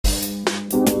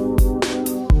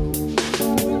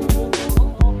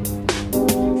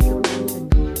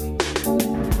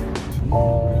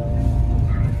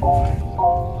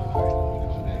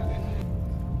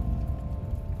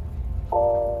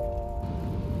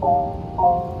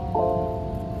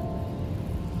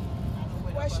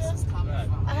Questions?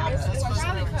 I have two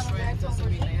questions.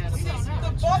 The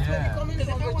boat will be coming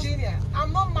from Virginia.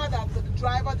 I'm not mad at the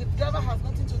driver. The driver has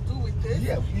nothing to do with this.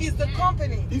 Yeah, it's the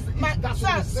company.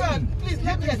 Sir, please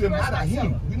let me express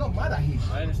myself. We're not mad at him.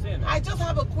 I understand that. I just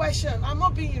have a question. I'm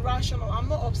not being irrational. I'm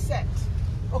not upset.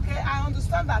 Okay, I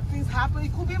understand that things happen.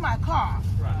 It could be my car,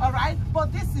 all right?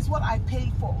 But this is what I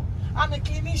paid for. I'm a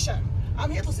clinician. I'm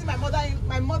here to see my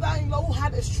mother-in-law who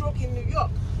had a stroke in New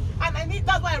York. And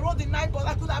that's why I rode the night bus.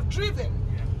 I could have driven,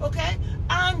 okay?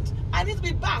 And I need to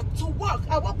be back to work.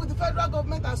 I work with the federal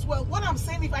government as well. What I'm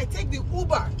saying, if I take the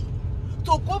Uber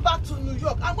to go back to New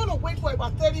York, I'm going to wait for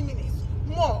about 30 minutes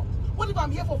more. What if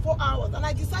I'm here for 4 hours and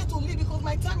I decide to leave because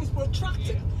my time is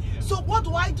protracted? So what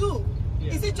do I do?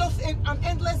 Is it just an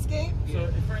endless game?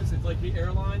 So, for instance, like the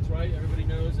airlines, right? Everybody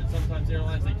knows that sometimes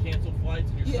airlines, they cancel flights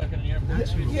and you're stuck in an airport.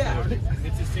 It's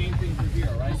the same thing for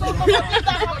here, right? So,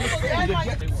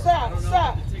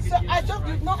 sir, I just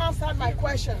did not answer my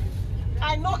question.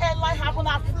 I know airline happen.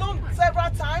 I've flown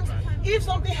several times. If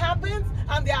something happens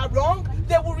and they are wrong,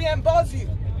 they will reimburse you.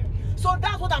 So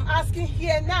that's what I'm asking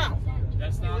here now.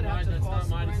 That's not my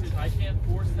decision. I can't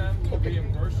force them to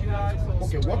reimburse you guys.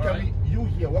 Okay,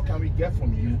 what can we get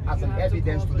from you as an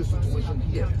evidence to this situation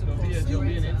here? There'll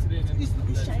be an incident in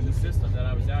the system that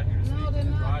I was out here to speak to the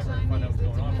driver and find out what's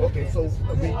going on. Okay, so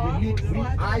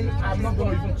I'm not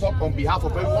going to even talk on behalf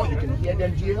of everyone. You can hear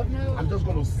them here. I'm just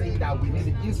going to say that we need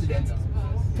an incident.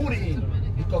 Put it in,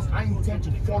 because I intend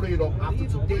to follow it up after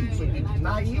today. So if you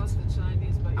deny it,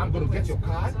 I'm going to get your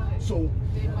card so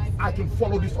I can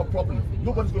follow this up properly.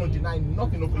 Nobody's going to deny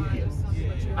nothing over here.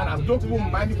 And I don't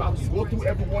even mind if I have to go through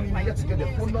everyone in here to get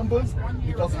their phone numbers,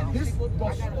 because this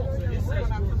bus...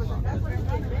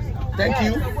 Thank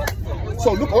you.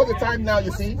 So look, all the time now,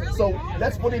 you see. So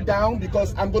let's put it down,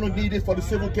 because I'm going to need it for the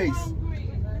civil case.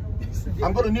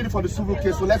 I'm going to need it for the civil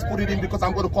case, so let's put it in, because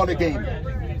I'm going to call again.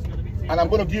 And I'm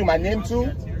going to give you my name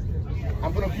too.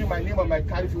 I'm going to give you my name on my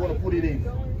card if you want to put it in.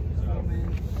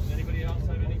 Anybody else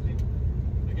have anything?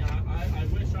 Again, I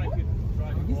wish I could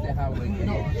drive. Is that how it goes?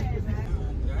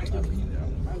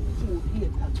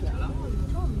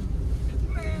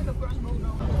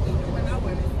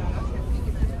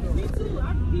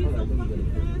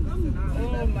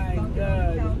 Oh my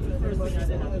God.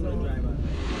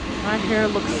 My hair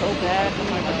looks so bad. Oh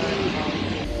my God.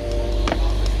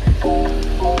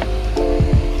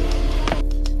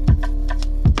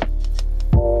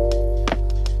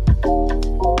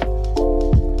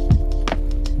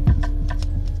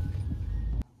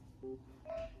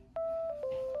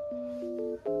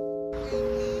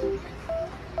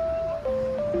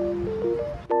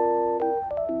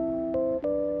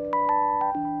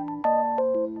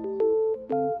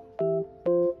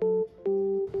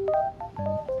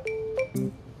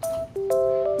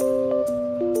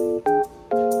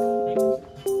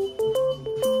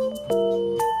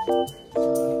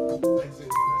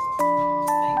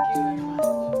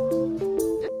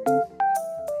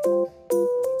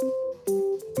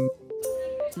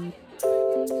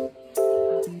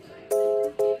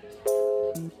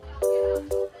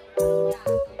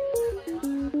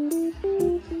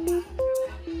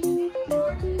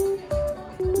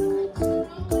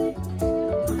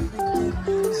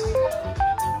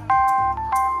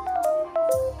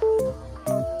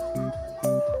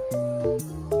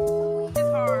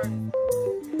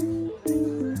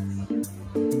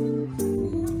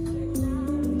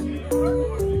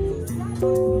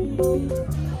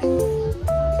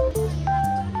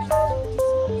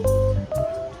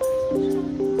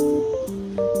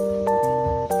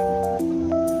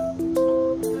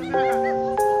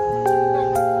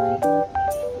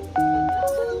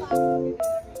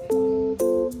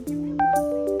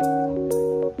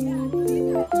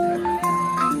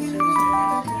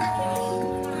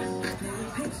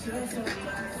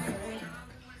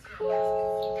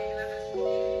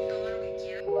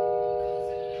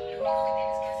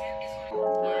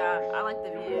 Yeah, I like the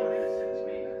view.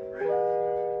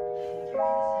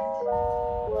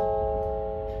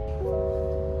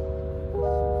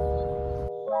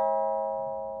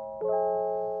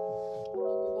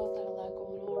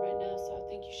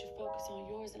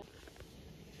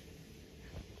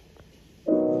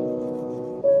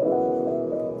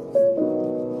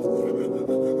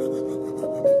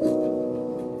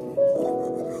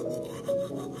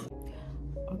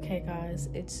 Okay guys,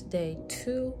 it's day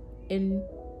 2 in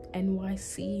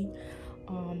NYC.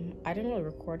 I didn't really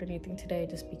record anything today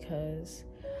just because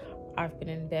I've been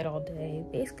in bed all day.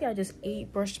 Basically I just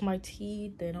ate, brushed my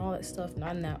teeth and all that stuff,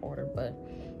 not in that order, but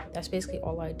that's basically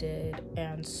all I did.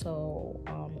 And so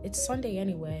it's Sunday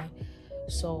anyway,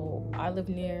 so I live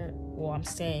near, well, I'm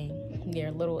staying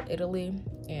near Little Italy,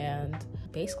 and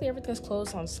basically everything's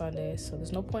closed on Sunday, so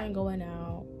there's no point in going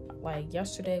out. Like,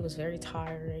 yesterday was very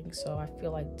tiring, so I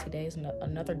feel like today's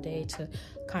another day to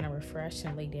kind of refresh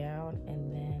and lay down,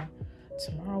 and then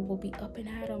tomorrow we'll be up and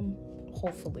at 'em,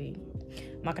 hopefully.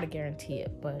 I'm not gonna guarantee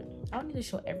it, but I don't need to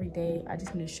show every day. I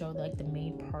just need to show like the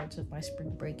main parts of my spring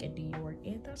break in New York,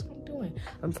 and that's what I'm doing.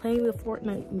 I'm playing the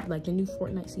Fortnite, like the new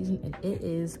Fortnite season, and it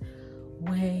is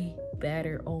way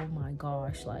better. Oh my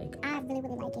gosh, like I really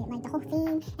like it. Like the whole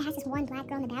theme, it has this one black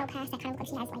girl in the battle pass that kind of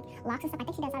looks like she has like locks and stuff. I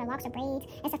think she does either locks or braids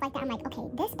and stuff like that. I'm like, okay,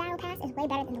 this battle pass is way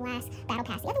better than the last battle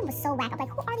pass. The other one was so whack. I'm like,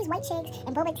 who are these white chicks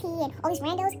and boba tea and all these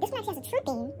randos? This one actually has a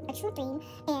true theme,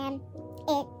 and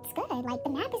it's good. Like the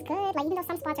map is good. Like even though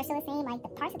some spots are still the same, like the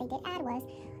parts that they did add was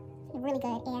really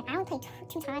good. And I only played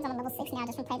two times. I'm on level 6 now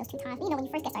just from playing those 2 times. But, you know, when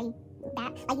you first get started,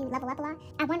 you level up a lot.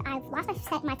 I lost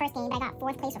my first game, but I got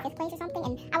 4th place or 5th place or something,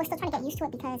 and I was still trying to get used to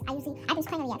it because I've been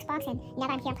playing on the Xbox, and now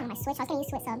that I'm here, I'm playing on my Switch, so I was getting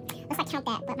used to it. So let's not count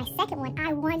that. But my second one,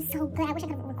 I won so good. I wish I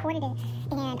could have recorded it,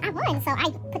 and I won. So I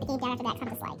put the game down after that. So I'm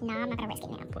just like, nah, I'm not gonna risk it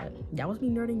now. But that was me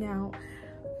nerding out.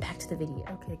 Back to the video.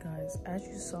 Okay guys, as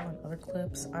you saw in other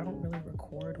clips, I don't really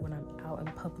record when I'm out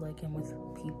in public and with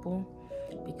people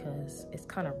because it's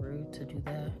kind of rude to do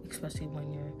that, especially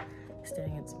when you're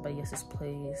staying at somebody else's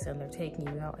place and they're taking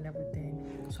you out and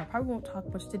everything. So I probably won't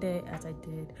talk much today as I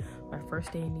did my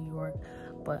first day in New York,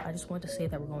 but I just wanted to say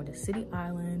that we're going to City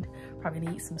Island, probably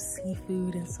gonna eat some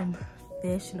seafood and some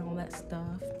fish and all that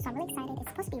stuff. So I'm really excited. It's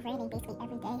supposed to be raining basically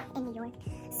every day in New York,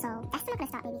 so that's still not gonna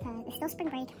stop me because it's still spring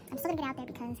break. I'm still gonna get out there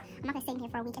because I'm not gonna stay here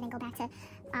for a week and then go back to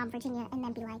Virginia and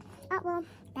then be like, oh well,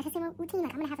 that's the same routine.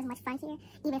 Like I'm gonna have as much fun here,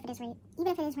 even if it is raining.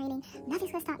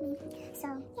 Nothing's gonna stop me. So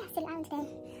yeah, City Island today.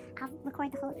 I'll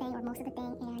record the whole thing or most of the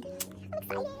thing, and I'm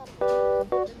excited.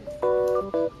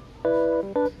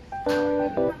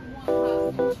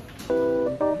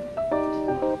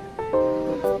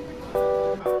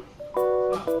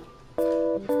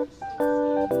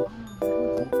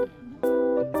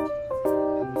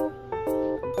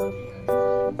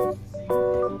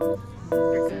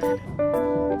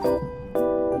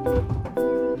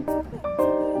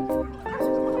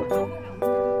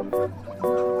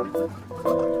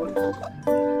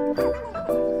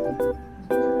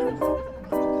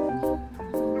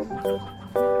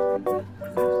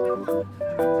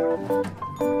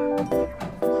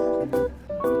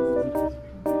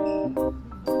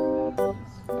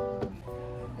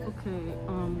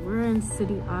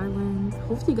 City Island.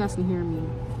 Hopefully you guys can hear me.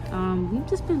 We've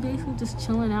just been basically just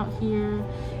chilling out here.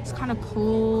 It's kind of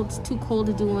cold. It's too cold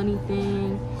to do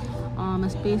anything.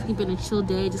 It's basically been a chill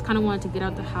day. Just kind of wanted to get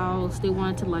out the house. They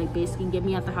wanted to like basically get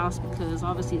me out the house because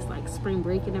obviously it's like spring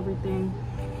break and everything,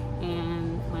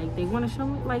 and like they want to show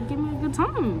me, like, give me a good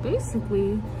time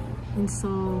basically. And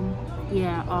so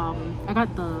yeah, I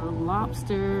got the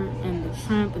lobster and the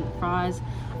shrimp and the fries.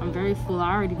 I'm very full.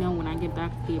 I already know when I get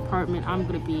back to the apartment I'm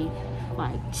gonna be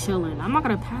like chilling. I'm not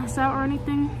gonna pass out or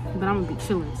anything, but I'm gonna be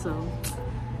chilling. So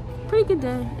pretty good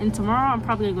day. And tomorrow I'm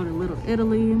probably gonna go to Little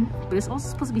Italy, but it's also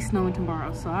supposed to be snowing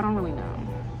tomorrow, so I don't really know.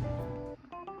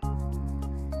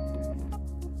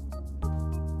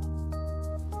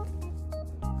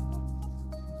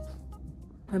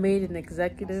 I made an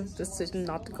executive decision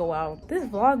not to go out. This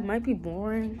vlog might be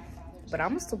boring, but I'm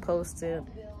gonna still post it.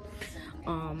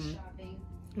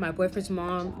 My boyfriend's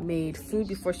mom made food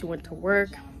before she went to work.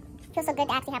 It feels so good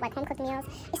to actually have like home cooked meals.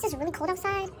 It's just really cold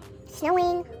outside,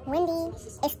 snowing, windy.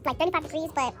 It's like 35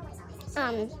 degrees, but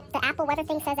the Apple weather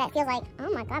thing says that it feels like,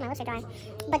 oh my god, my lips are dry,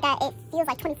 but that it feels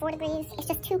like 24 degrees. It's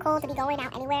just too cold to be going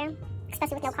out anywhere,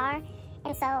 especially with no car.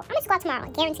 And so I'm just go out tomorrow.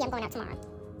 I guarantee I'm going out tomorrow.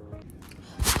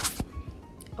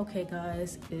 Okay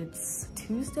guys, it's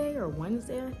Tuesday or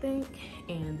Wednesday I think,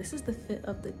 and this is the fit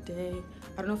of the day.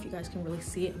 I don't know if you guys can really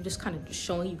see it. I'm just kind of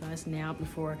showing you guys now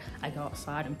before I go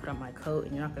outside and put on my coat,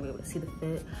 and you're not gonna be able to see the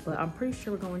fit, but I'm pretty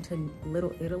sure we're going to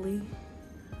Little Italy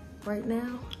right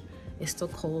now. It's still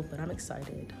cold, but I'm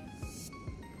excited.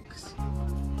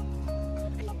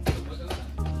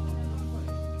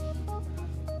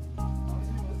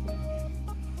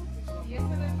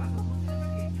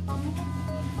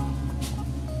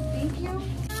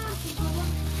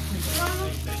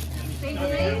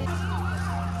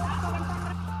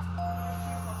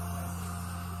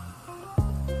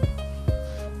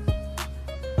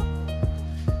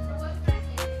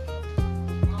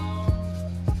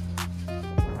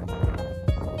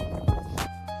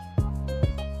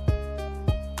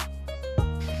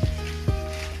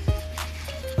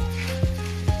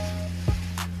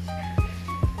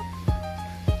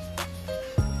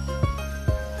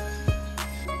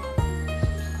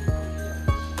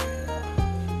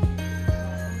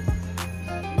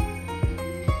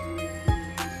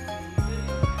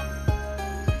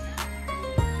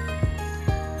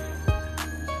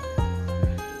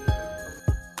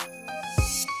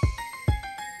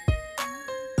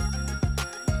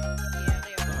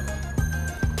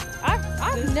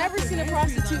 I've never seen a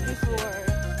prostitute before.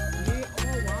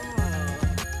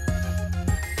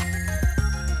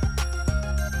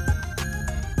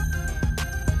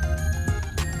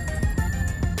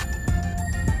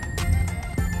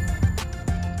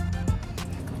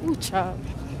 Ooh, child.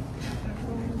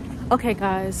 Okay,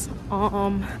 guys.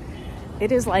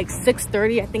 It is like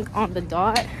 6:30, I think, on the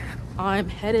dot. I'm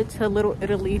headed to Little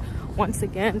Italy once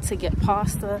again to get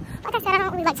pasta. Like I said, I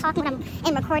don't really like talking when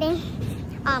I'm recording,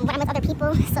 when I'm with other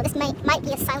people, so this might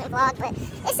be a silent vlog, but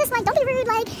it's just like, don't be rude,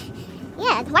 like,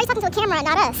 yeah, why are you talking to a camera and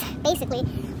not us, basically.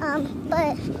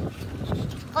 But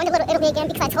going to Little Italy again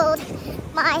because I told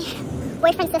my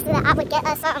boyfriend's sister that I would get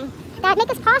us, that I'd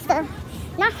make us pasta.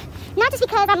 Not just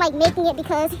because I'm like making it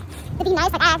because it'd be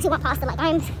nice, like I actually want pasta, like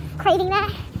I'm craving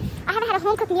that. I haven't had a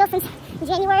home cooked meal since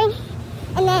January,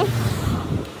 and then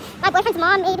my boyfriend's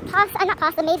mom made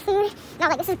pasta, made food, and I was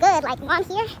like, this is good, like while I'm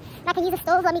here, and I can use the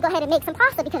stove, let me go ahead and make some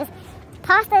pasta because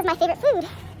pasta is my favorite food. So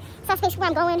that's basically where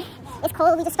I'm going. It's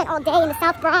cold, we just spent all day in the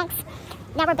South Bronx,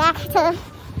 now we're back to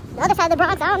the other side of the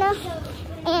Bronx, I don't know,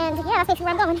 and yeah, that's basically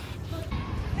where I'm going.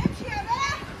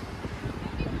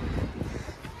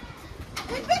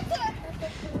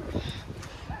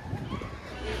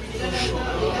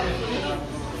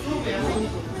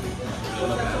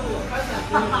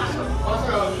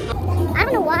 I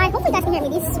don't know why. Hopefully you guys can hear me.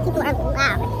 These people are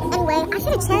loud. Anyway, I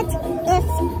should have checked if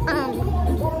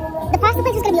the pasta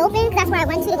place was going to be open, because that's where I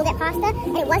went to go get pasta,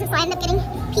 and it wasn't, so I ended up getting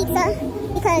pizza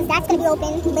because that's going to be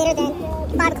open later than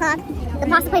 5 o'clock. The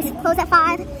pasta place closed at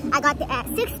 5. I got there at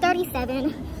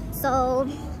 6:37. So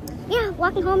yeah,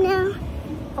 walking home now.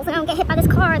 Hopefully I don't get hit by this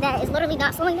car that is literally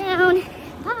not slowing down.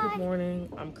 Bye. Good morning.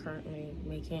 I'm currently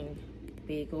making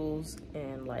bagels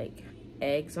and like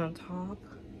eggs on top,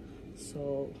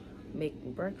 so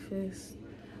making breakfast.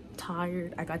 I'm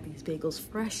tired. I got these bagels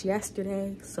fresh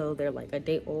yesterday, so they're like a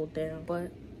day old now,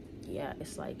 but yeah,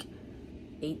 it's like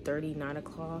 8:30, 9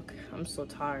 o'clock. I'm so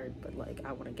tired, but like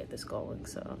I want to get this going,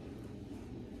 so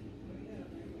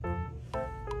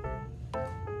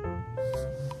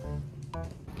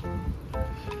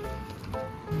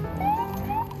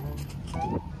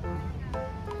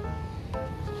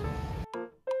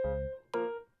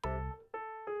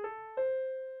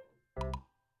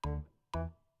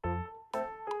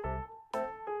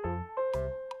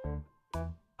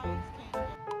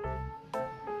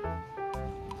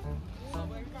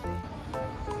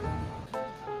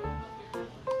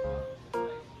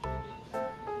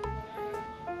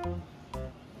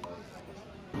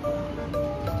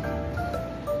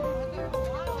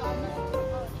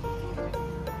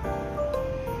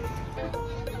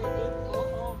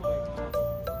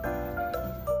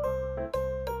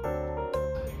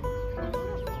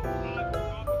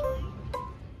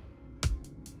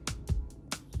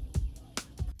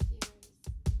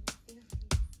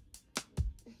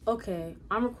okay,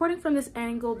 I'm recording from this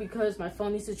angle because my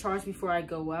phone needs to charge before I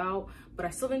go out, but I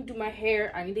still didn't do my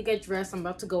hair. I need to get dressed. I'm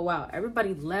about to go out.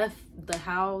 Everybody left the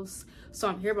house, so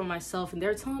I'm here by myself, and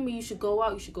they're telling me you should go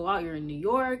out. You should go out. You're in New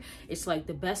York. It's like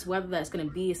the best weather that's gonna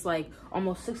be. It's like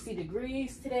almost 60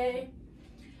 degrees today.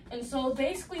 And so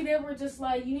basically they were just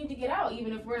like, you need to get out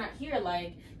even if we're not here,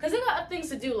 like, because they got things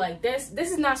to do. Like this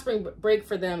is not spring break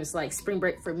for them. It's like spring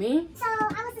break for me. So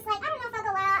I was just like, I don't know if I'll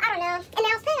go out. I don't know. And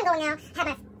I was planning on going out, had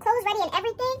my clothes ready and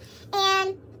everything, and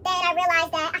then I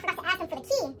realized that I forgot to ask him for the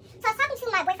key. So I was talking to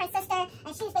my boyfriend's sister,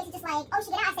 and she was basically just like, oh,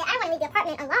 she get out. I said, I don't want to leave the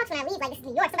apartment unlocked when I leave. Like, this is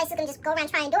New York. Somebody's just going to just go around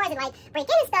trying doors and like break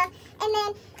in and stuff. And then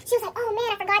she was like, oh man,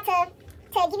 I forgot to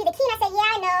give you the key. And I said,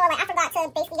 yeah, I know. Like, I forgot to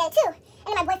basically get it too. And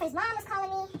then my boyfriend's mom was calling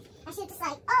me, and she was just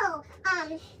like, oh,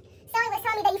 Sally was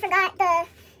telling me that you forgot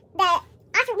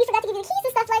we forgot to give you the keys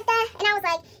and stuff like that. And I was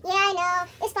like, yeah, I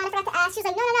know. It's fine. I forgot to ask. She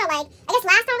was like, no. Like, I guess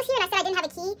last time I was here and I said I didn't have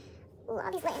a key. Ooh,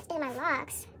 all these lights in my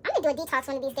locks. I'm gonna do a detox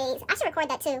one of these days. I should record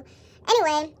that too.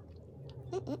 Anyway.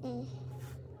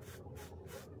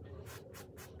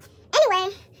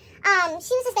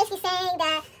 She was just basically saying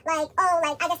that, like, oh,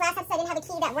 like, I guess last time I didn't have a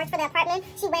key that worked for the apartment.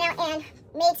 She went out and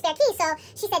made spare keys. So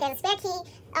she said there's a spare key.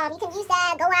 You can use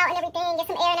that, go out and everything, get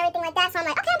some air and everything like that. So I'm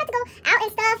like, okay, I'm about to go out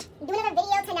and stuff, do another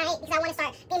video tonight because I want to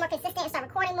start being more consistent and start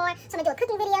recording more. So I'm gonna do a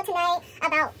cooking video tonight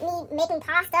about me making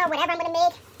pasta, whatever I'm gonna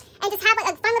make, and just have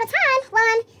like a fun little time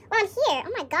while I'm here.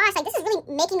 Oh my gosh, like this is really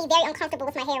making me very uncomfortable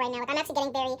with my hair right now. Like I'm actually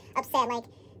getting very upset. Like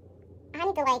I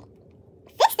need to like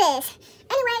fix this.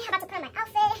 Anyway, I'm about to put on my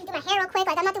outfit, do my hair real quick.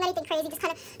 Like I'm not doing anything crazy, just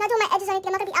kind of not doing my edges or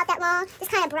anything. I'm not gonna be out that long. Just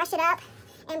kind of brush it up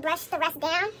and brush the rest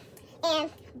down.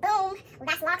 And boom,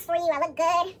 that's locks for you. I look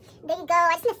good. There you go.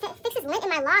 I just need to fix this lint in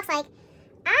my locks. Like,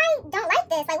 I don't like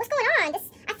this. Like, what's going on? I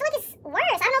feel like it's worse.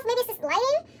 I don't know if maybe it's just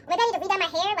lighting. Or maybe I need to re-dye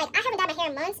my hair. Like, I haven't dyed my hair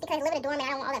in months. once because I live in a dorm and I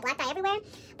don't want all that black dye everywhere.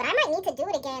 But I might need to do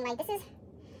it again. Like, this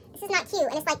is not cute,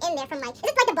 and it's like in there from like,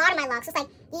 it's like the bottom of my locks. So it's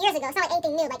like years ago. It's not like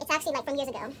anything new. Like, it's actually like from years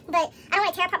ago. But I don't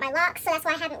want to tear apart my locks, so that's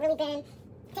why I haven't really been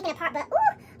taking it apart. But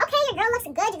ooh, okay, your girl looks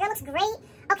good. Your girl looks great.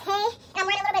 Okay, and I'm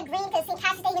wearing a little bit of green because St.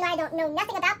 Patrick's Day. You know, I don't know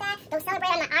nothing about that. Don't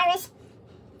celebrate. I'm not Irish,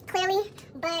 clearly.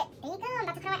 But there you go. I'm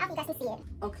about to put on my outfit. You guys can see it.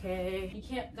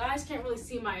 Okay, guys can't really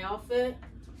see my outfit.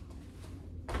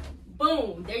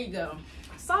 Boom, there you go.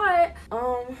 I saw it.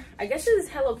 I guess this is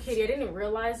Hello Kitty. I didn't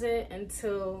realize it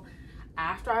until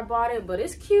after I bought it, but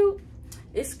it's cute.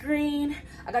 It's green.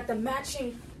 I got the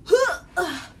matching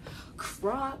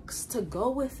Crocs to go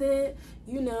with it.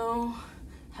 You know,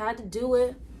 had to do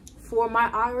it for my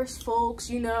Irish folks,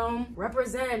 you know,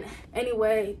 represent.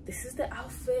 Anyway, this is the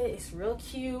outfit. It's real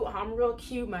cute. I'm real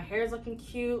cute. My hair's looking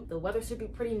cute. The weather should be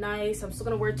pretty nice. I'm still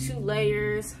gonna wear 2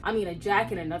 layers. I mean, a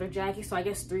jacket and another jacket. So I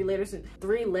guess 3 layers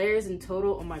in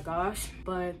total. Oh my gosh.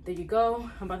 But there you go.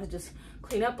 I'm about to just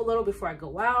clean up a little before I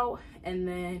go out. And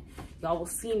then y'all will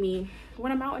see me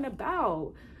when I'm out and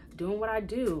about doing what I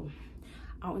do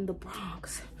out in the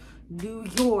Bronx, New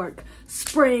York,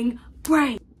 spring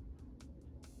break.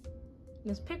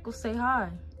 Miss Pickles, say hi.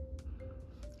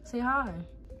 Say hi.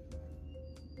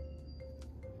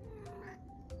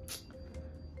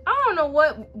 I don't know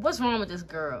what's wrong with this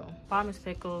girl. Bye, Miss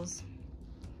Pickles.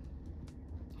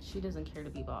 She doesn't care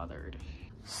to be bothered.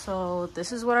 So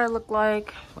this is what I look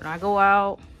like when I go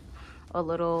out. A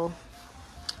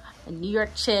New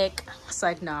York chick. It's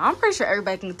like, nah, I'm pretty sure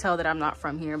everybody can tell that I'm not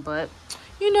from here, but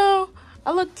you know,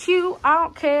 I look cute. I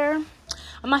don't care.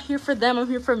 I'm not here for them. I'm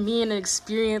here for me and an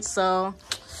experience. So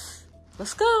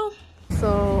let's go.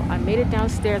 So I made it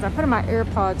downstairs. I put in my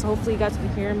AirPods, so hopefully you guys can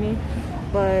hear me.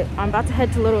 But I'm about to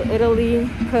head to Little Italy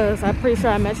because I'm pretty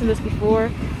sure I mentioned this before.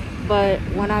 But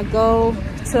when I go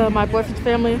to my boyfriend's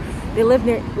family, they live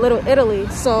near Little Italy.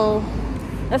 So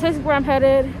that's basically where I'm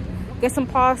headed. Get some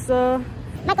pasta.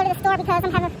 Might go to the store because I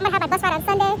might have my bus ride on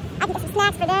Sunday. I can get some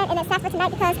snacks for then and then snacks for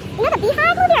tonight because you know the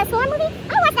Beehive movie or Swarm movie? I'm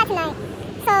gonna watch that tonight.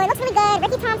 So it looks really good.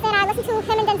 Ricky Thompson, I listened to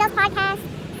him and Denzel's podcast.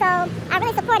 So I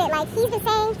really support it. Like, he's been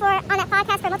saying on that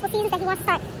podcast for multiple seasons that he wants to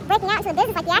start breaking out into the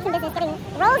business, like the acting business, getting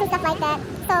roles and stuff like that.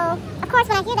 So of course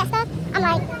when I hear that stuff, I'm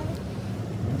like,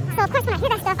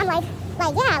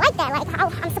 yeah, I like that. Like,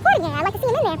 I'm supporting it. I like to see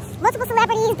him in there. Multiple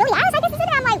celebrities. Billie Eilish, I guess, is in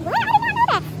there. I'm like, what? I did not know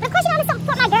that. But of course, you know, I'm gonna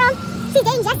support my girl. She's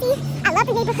dating Jesse. I love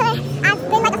the neighborhood. I've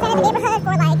been like a fan of the neighborhood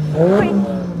for like,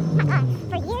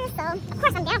 for years. So of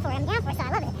course I'm down for it. So I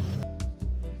love it.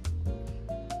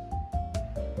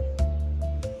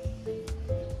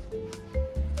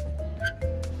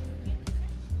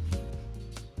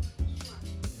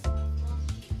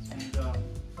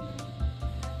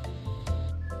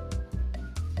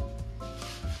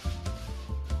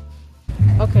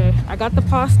 Okay, I got the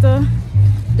pasta.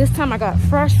 This time I got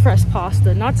fresh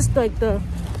pasta, not just like the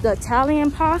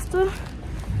Italian pasta,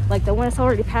 like the one that's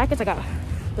already packaged. I got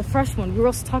the fresh one. We were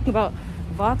also talking about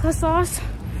vodka sauce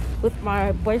with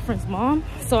my boyfriend's mom,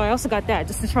 so I also got that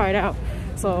just to try it out.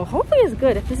 So hopefully it's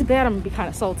good. If it's bad, I'm gonna be kind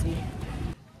of salty.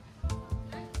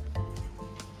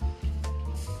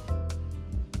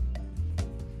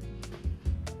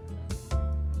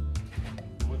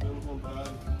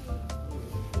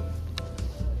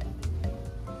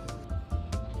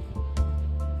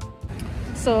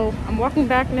 So I'm walking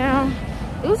back now.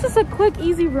 It was just a quick,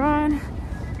 easy run.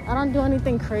 I don't do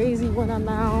anything crazy when I'm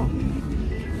out.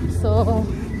 So,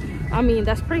 I mean,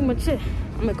 that's pretty much it.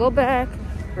 I'm gonna go back,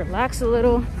 relax a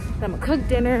little, then I'm gonna cook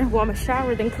dinner. Well, I'm gonna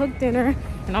shower, then cook dinner,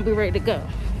 and I'll be ready to go.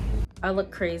 I look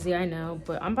crazy, I know,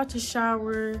 but I'm about to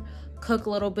shower, cook a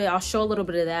little bit. I'll show a little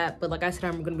bit of that, but like I said,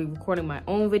 I'm gonna be recording my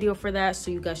own video for that,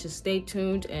 so you guys should stay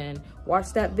tuned and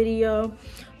watch that video.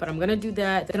 But I'm gonna do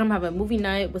that. Then I'm gonna have a movie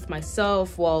night with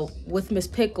myself, well, with Miss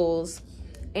Pickles,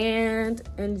 and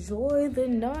enjoy the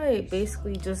night.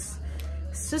 Basically, it's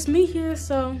just me here,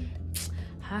 so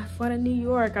have fun in New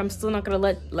York. I'm still not gonna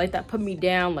let that put me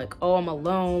down, like, oh, I'm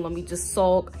alone, let me just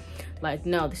sulk. Like,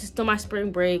 no, this is still my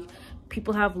spring break.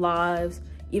 People have lives.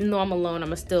 Even though I'm alone,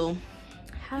 I'ma still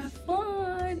have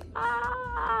fun.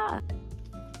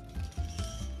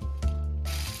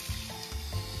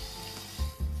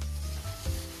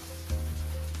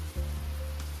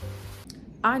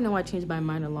 I know I changed my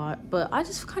mind a lot, but I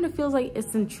just kind of feels like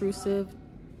it's intrusive.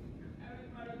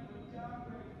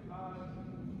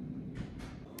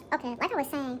 Okay, like I was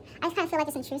saying, I just kind of feel like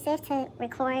it's intrusive to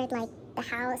record like the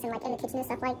house and like in the kitchen and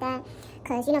stuff like that.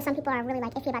 Cause you know, some people are really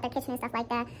like iffy about their kitchen and stuff like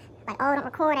that. Like, oh, don't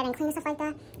record, I didn't clean and stuff like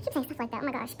that. I keep saying stuff like that, oh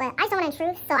my gosh. But I just don't want to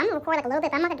intrude, so I'm gonna record like a little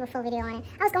bit, but I'm not gonna do a full video on it.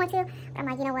 I was going to, but I'm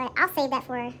like, you know what, I'll save that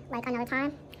for like another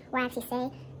time where I actually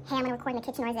say hey, I'm gonna record in the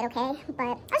kitchen, or is it okay? But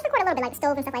I'll just record a little bit, like the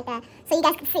stove and stuff like that, so you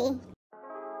guys can see.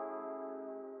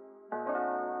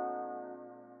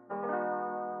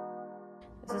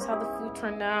 This is how the food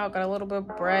turned out. Got a little bit of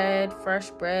bread,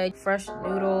 fresh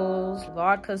noodles,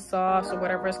 vodka sauce, or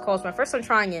whatever it's called. It's my first time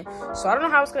trying it, so I don't know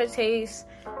how it's gonna taste.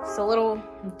 It's a little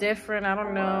different, I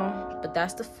don't know, but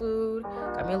that's the food.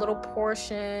 Got me a little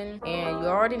portion, and you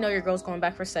already know your girl's going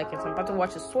back for seconds. I'm about to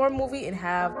watch a Storm movie and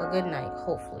have a good night,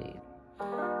 hopefully.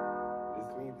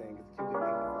 This green thing is cute to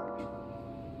make fun of people.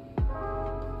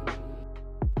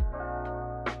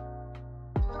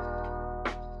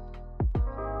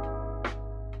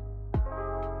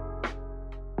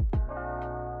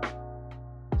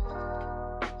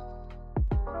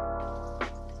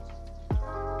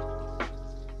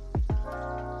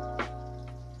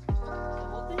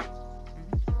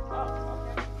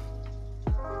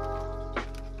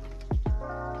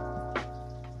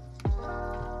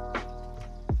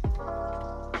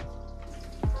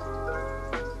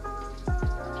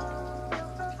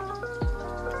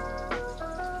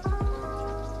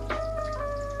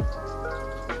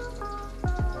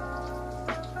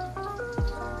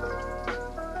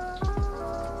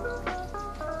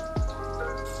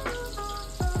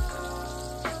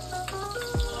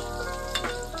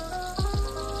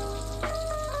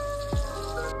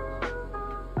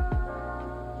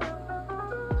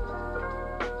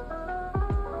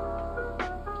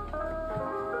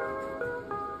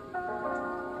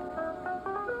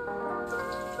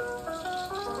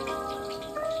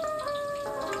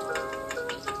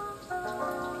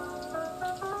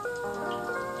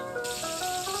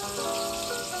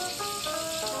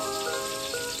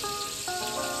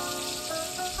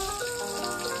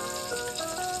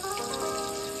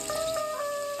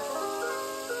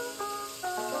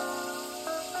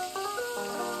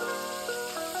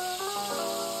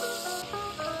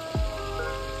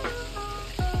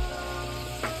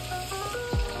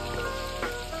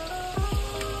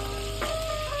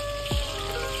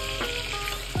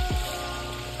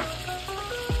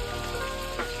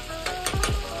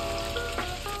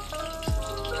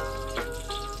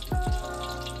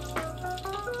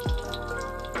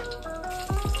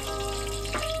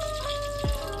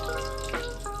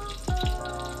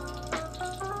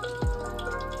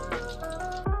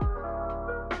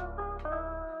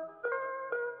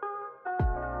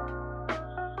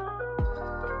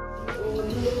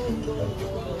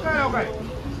 Okay.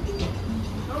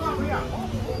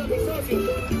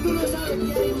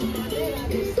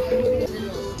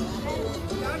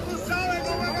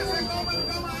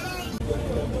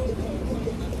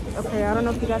 Okay, I don't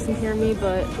know if you guys can hear me,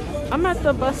 but I'm at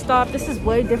the bus stop. This is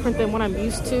way different than what I'm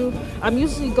used to. I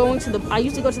usually go to the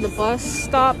bus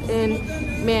stop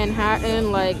in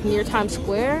Manhattan, like near Times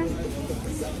Square.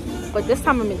 But this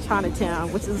time I'm in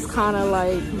Chinatown, which is kind of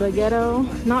like the ghetto.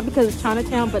 Not because it's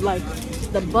Chinatown, but like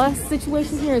the bus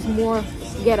situation here is more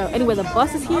ghetto. Anyway, the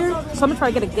bus is here, so I'm gonna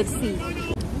try to get a good seat.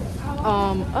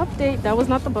 Update, that was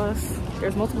not the bus.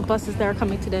 There's multiple buses that are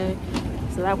coming today,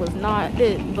 so that was not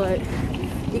it. But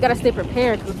you gotta stay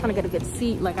prepared because I'm trying to get a good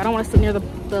seat. Like I don't want to sit near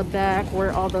the back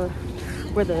where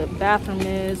the bathroom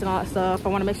is and all that stuff. I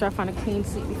want to make sure I find a clean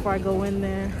seat before I go in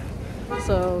there.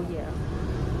 So yeah.